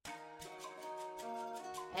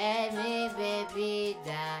é minha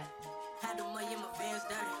bebida. Had the money in my Vans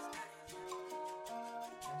dirty.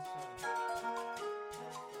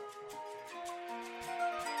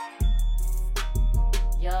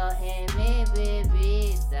 Yo é minha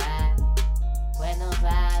bebida. Bueno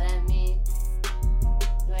para mí.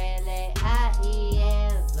 Duele a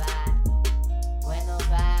hierba. Bueno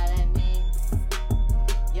para mí.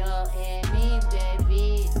 Yo é minha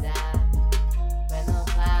bebida. Bueno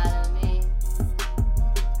para mí.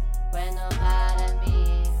 Bueno para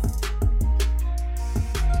mí.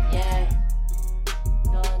 Yeah.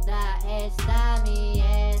 Toda esta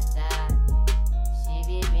mierda se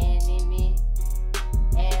vive em mim.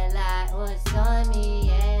 Ela usou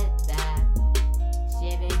mierda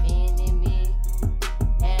se vive em mim.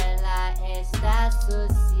 Ela está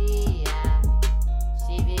sucia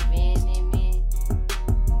se vive em mim.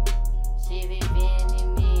 Se vive em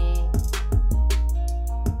mim.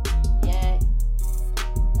 Yeah.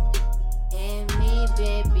 É minha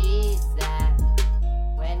bebida.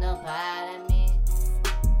 Bueno para mí.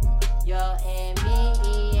 Yo é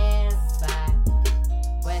minha erva.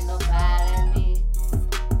 Bueno para mí.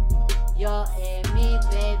 Yo é minha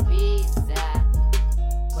bebida.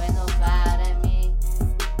 Bueno para mí.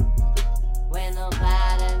 Bueno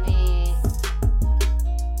para mí.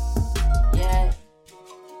 Yeah.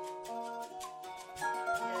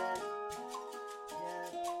 Yeah.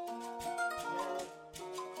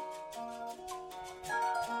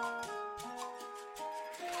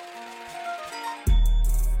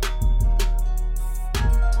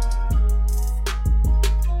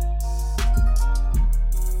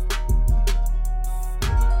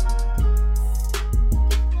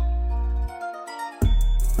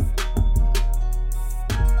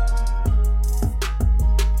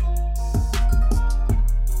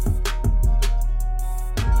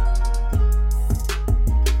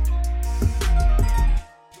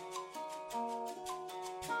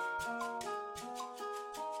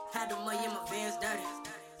 Had the money in my Vans dirty.